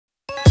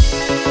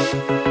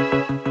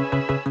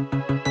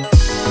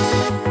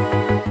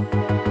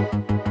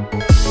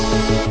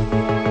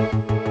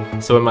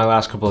So in my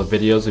last couple of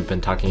videos, we've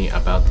been talking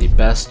about the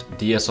best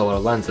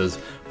DSLR lenses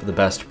for the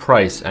best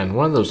price, and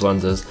one of those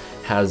lenses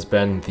has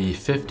been the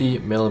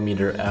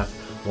 50mm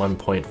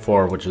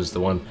f1.4, which is the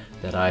one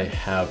that I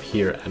have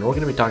here. And we're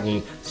going to be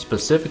talking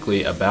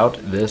specifically about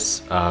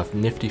this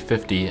nifty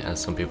 50, as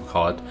some people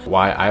call it,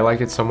 why I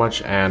like it so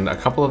much, and a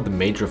couple of the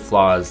major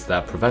flaws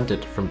that prevent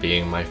it from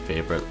being my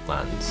favorite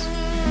lens.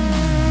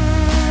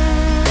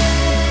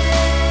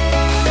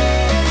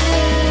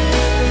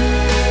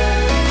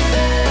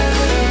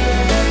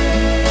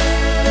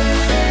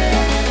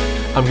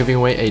 I'm giving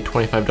away a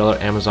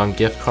 $25 Amazon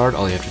gift card.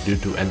 All you have to do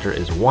to enter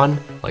is 1,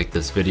 like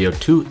this video,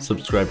 2,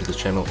 subscribe to this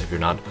channel if you're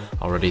not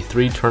already,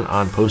 3, turn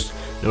on post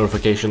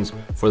notifications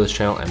for this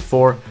channel, and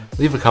 4,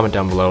 leave a comment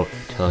down below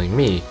telling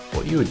me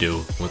what you would do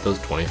with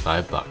those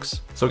 25 bucks.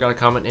 So I got a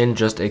comment in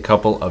just a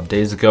couple of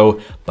days ago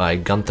by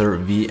Gunther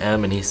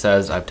VM, and he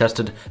says, I've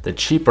tested the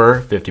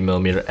cheaper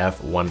 50mm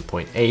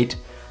f1.8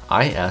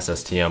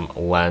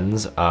 ISSTM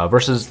lens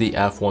versus the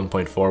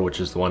f1.4, which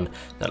is the one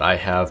that I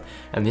have,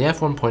 and the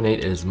f1.8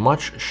 is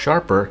much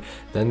sharper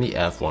than the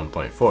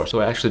f1.4.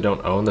 So I actually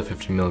don't own the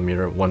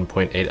 50mm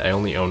 1.8, I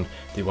only own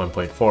the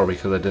 1.4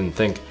 because I didn't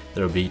think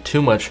there would be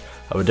too much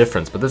of a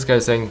difference. But this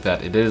guy's saying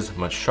that it is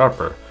much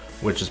sharper,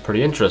 which is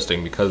pretty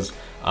interesting because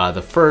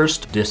the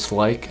first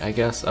dislike, I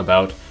guess,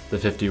 about the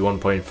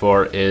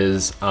 51.4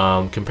 is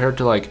compared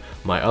to like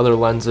my other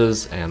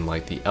lenses and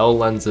like the L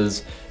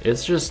lenses,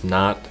 it's just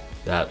not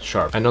that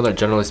sharp. I know that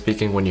generally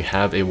speaking, when you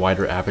have a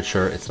wider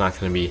aperture, it's not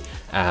going to be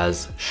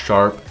as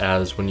sharp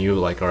as when you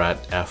like are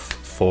at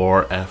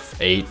f4,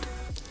 f8,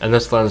 and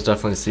this lens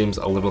definitely seems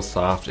a little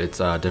soft. It's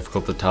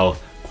difficult to tell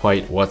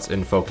quite what's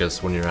in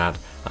focus when you're at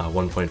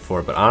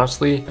 1.4, but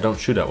honestly, I don't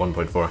shoot at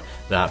 1.4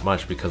 that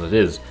much because it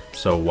is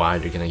so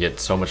wide. You're gonna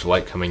get so much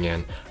light coming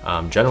in.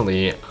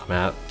 Generally, I'm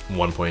at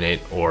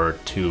 1.8 or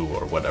 2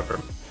 or whatever.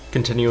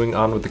 Continuing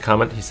on with the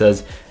comment, he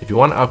says, if you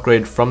want to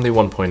upgrade from the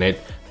 1.8,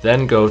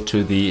 then go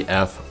to the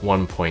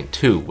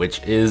f1.2,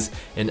 which is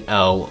an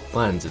L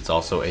lens. It's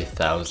also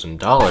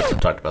 $1,000. I've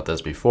talked about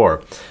this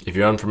before. If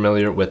you're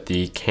unfamiliar with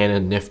the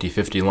Canon Nifty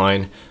 50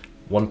 line,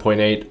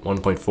 1.8,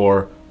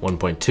 1.4,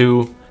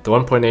 1.2. The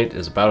 1.8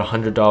 is about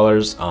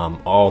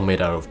 $100, all made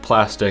out of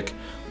plastic.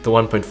 The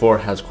 1.4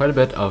 has quite a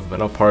bit of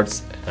metal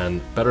parts and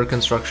better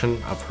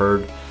construction, I've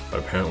heard, but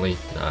apparently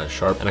not as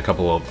sharp, and a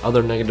couple of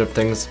other negative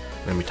things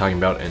I'm going to be talking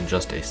about in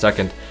just a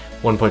second.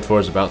 1.4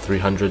 is about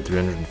 $300,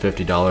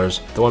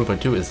 $350. The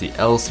 1.2 is the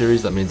L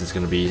series. That means it's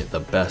going to be the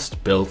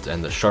best built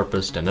and the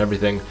sharpest and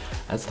everything.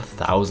 That's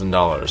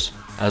 $1,000.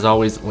 As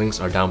always, links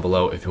are down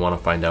below if you want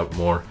to find out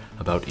more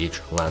about each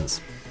lens.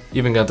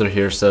 Even Gunther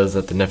here says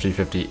that the Nifty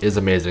 50 is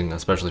amazing,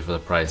 especially for the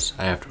price.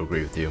 I have to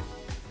agree with you.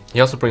 He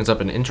also brings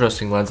up an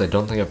interesting lens I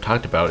don't think I've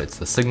talked about. It's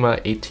the Sigma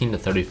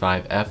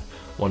 18-35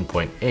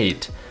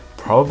 f1.8,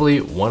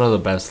 probably one of the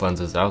best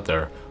lenses out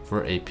there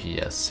for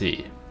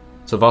APS-C.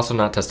 So I've also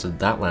not tested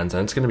that lens,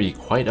 and it's going to be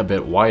quite a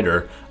bit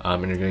wider,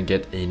 and you're going to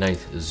get a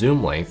nice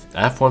zoom length.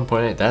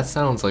 f1.8, that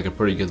sounds like a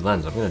pretty good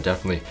lens. I'm going to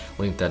definitely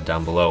link that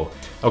down below.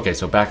 Okay,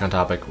 so back on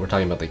topic, we're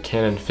talking about the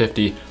Canon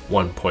 50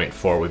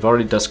 1.4. We've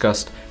already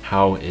discussed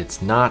how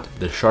it's not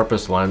the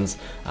sharpest lens.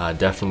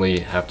 Definitely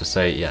have to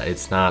say, yeah,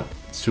 it's not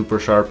super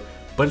sharp,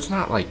 but it's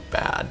not like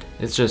bad.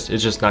 It's just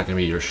not going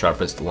to be your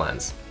sharpest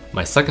lens.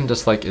 My second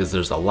dislike is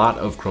there's a lot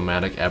of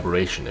chromatic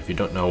aberration. If you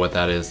don't know what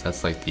that is,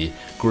 that's like the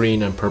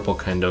green and purple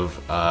kind of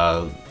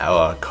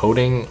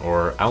coating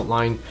or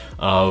outline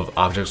of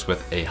objects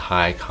with a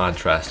high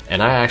contrast.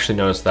 And I actually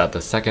noticed that the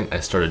second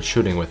I started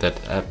shooting with it.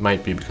 That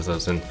might be because I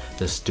was in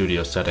this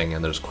studio setting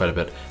and there's quite a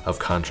bit of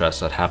contrast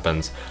that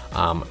happens.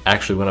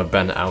 Actually, when I've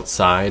been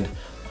outside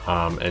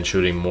and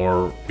shooting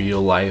more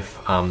real life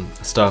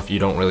stuff, you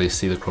don't really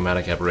see the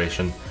chromatic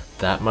aberration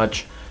that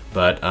much.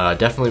 But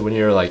definitely when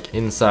you're like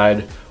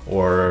inside,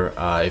 or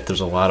if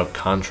there's a lot of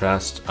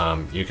contrast,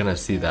 you're gonna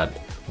see that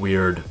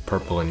weird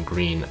purple and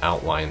green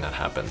outline that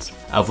happens.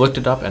 I've looked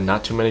it up and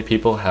not too many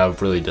people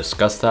have really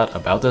discussed that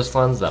about this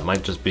lens. That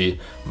might just be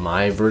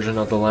my version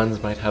of the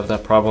lens might have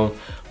that problem,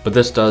 but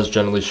this does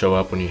generally show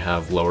up when you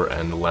have lower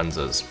end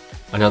lenses.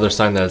 Another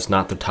sign that it's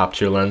not the top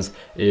tier lens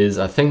is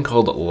a thing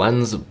called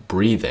lens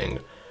breathing.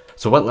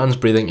 So what lens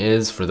breathing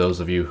is, for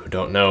those of you who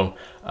don't know,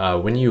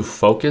 when you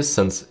focus,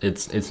 since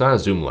it's not a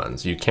zoom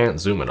lens, you can't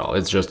zoom at all.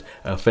 It's just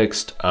a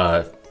fixed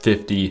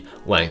 50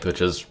 length,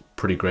 which is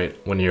pretty great.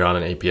 When you're on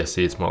an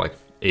APS-C, it's more like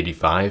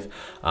 85.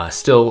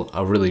 Still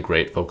a really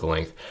great focal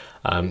length.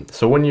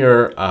 So when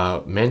you're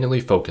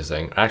manually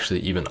focusing, actually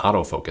even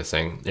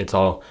autofocusing, it's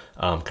all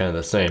kind of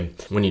the same.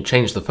 When you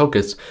change the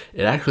focus,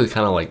 it actually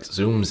kind of like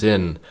zooms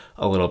in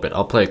a little bit.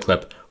 I'll play a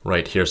clip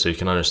right here so you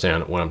can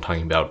understand what I'm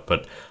talking about.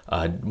 But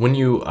when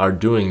you are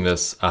doing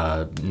this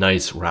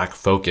nice rack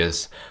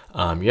focus,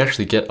 you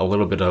actually get a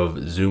little bit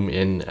of zoom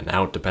in and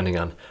out depending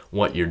on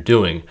what you're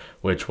doing,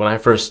 which when I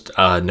first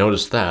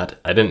noticed that,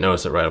 I didn't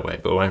notice it right away,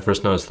 but when I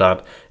first noticed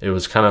that, it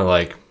was kind of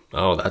like,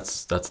 oh,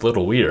 that's a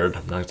little weird.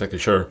 I'm not exactly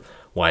sure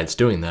why it's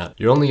doing that.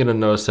 You're only gonna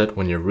notice it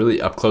when you're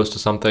really up close to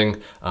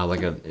something,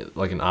 like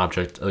an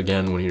object.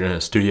 Again, when you're in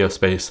a studio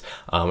space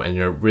and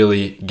you're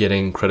really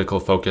getting critical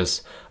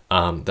focus,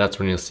 that's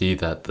when you'll see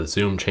that the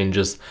zoom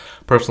changes.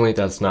 Personally,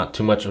 that's not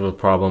too much of a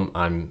problem.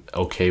 I'm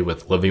okay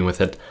with living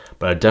with it,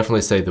 but I'd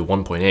definitely say the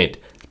 1.8 is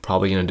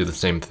probably gonna do the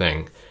same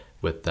thing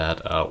with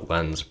that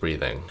lens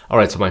breathing. All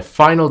right, so my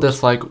final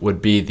dislike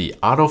would be the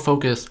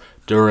autofocus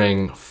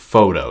during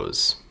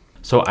photos.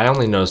 So I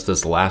only noticed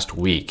this last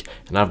week,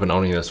 and I've been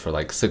owning this for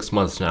like 6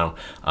 months now.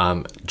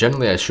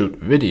 Generally I shoot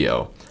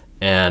video,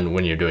 and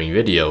when you're doing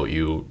video,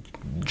 you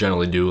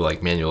generally do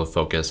like manual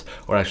focus,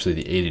 or actually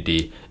the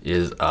 80D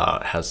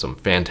has some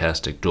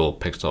fantastic dual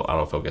pixel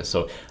autofocus.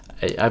 So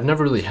I've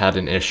never really had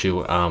an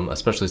issue,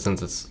 especially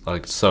since it's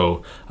like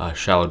so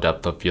shallow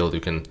depth of field.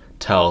 You can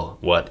tell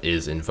what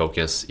is in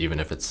focus, even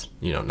if it's,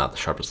 you know, not the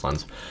sharpest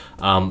lens.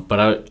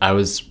 But I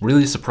was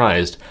really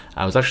surprised.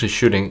 I was actually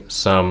shooting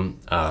some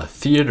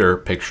theater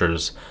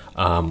pictures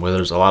where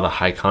there's a lot of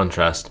high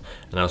contrast,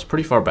 and I was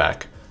pretty far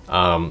back.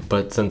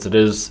 But since it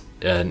is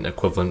an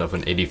equivalent of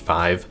an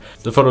 85,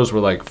 the photos were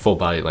like full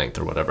body length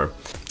or whatever.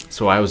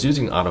 So I was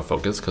using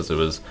autofocus because it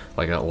was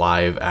like a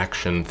live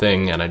action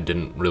thing, and I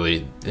didn't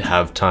really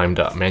have time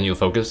to manual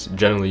focus.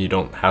 Generally, you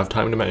don't have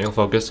time to manual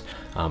focus,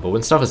 but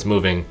when stuff is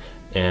moving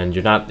and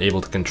you're not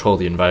able to control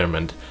the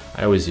environment,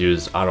 I always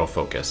use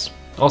autofocus.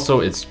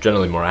 Also, it's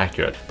generally more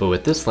accurate, but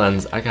with this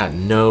lens, I got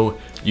no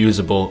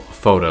usable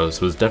photos,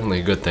 so it was definitely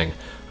a good thing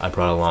I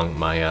brought along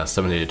my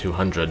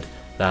 70-200.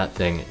 That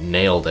thing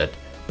nailed it.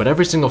 But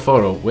every single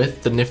photo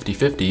with the Nifty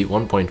 50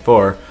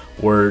 1.4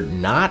 were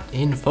not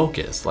in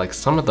focus. Like,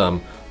 some of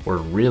them were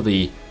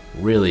really,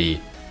 really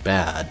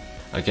bad.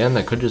 Again,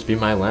 that could just be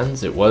my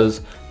lens. It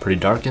was pretty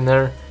dark in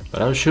there,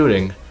 but I was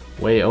shooting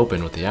way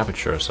open with the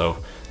aperture, so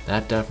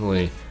that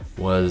definitely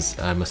was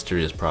a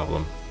mysterious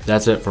problem.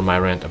 That's it for my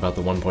rant about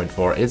the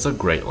 1.4. It's a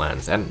great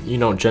lens, and you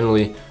know,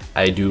 generally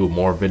I do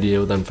more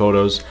video than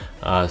photos,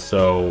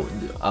 so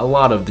a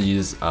lot of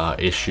these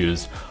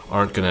issues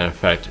aren't going to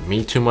affect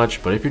me too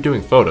much, but if you're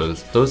doing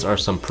photos, those are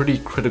some pretty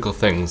critical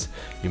things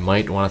you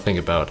might want to think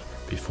about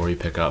before you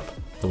pick up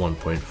the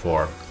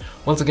 1.4.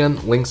 Once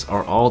again, links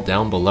are all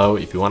down below.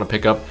 If you want to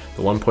pick up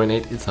the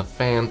 1.8, it's a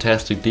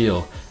fantastic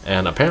deal,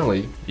 and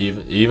apparently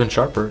even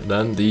sharper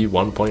than the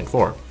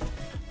 1.4.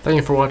 Thank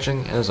you for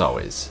watching, and as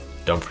always,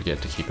 don't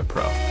forget to keep it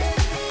pro.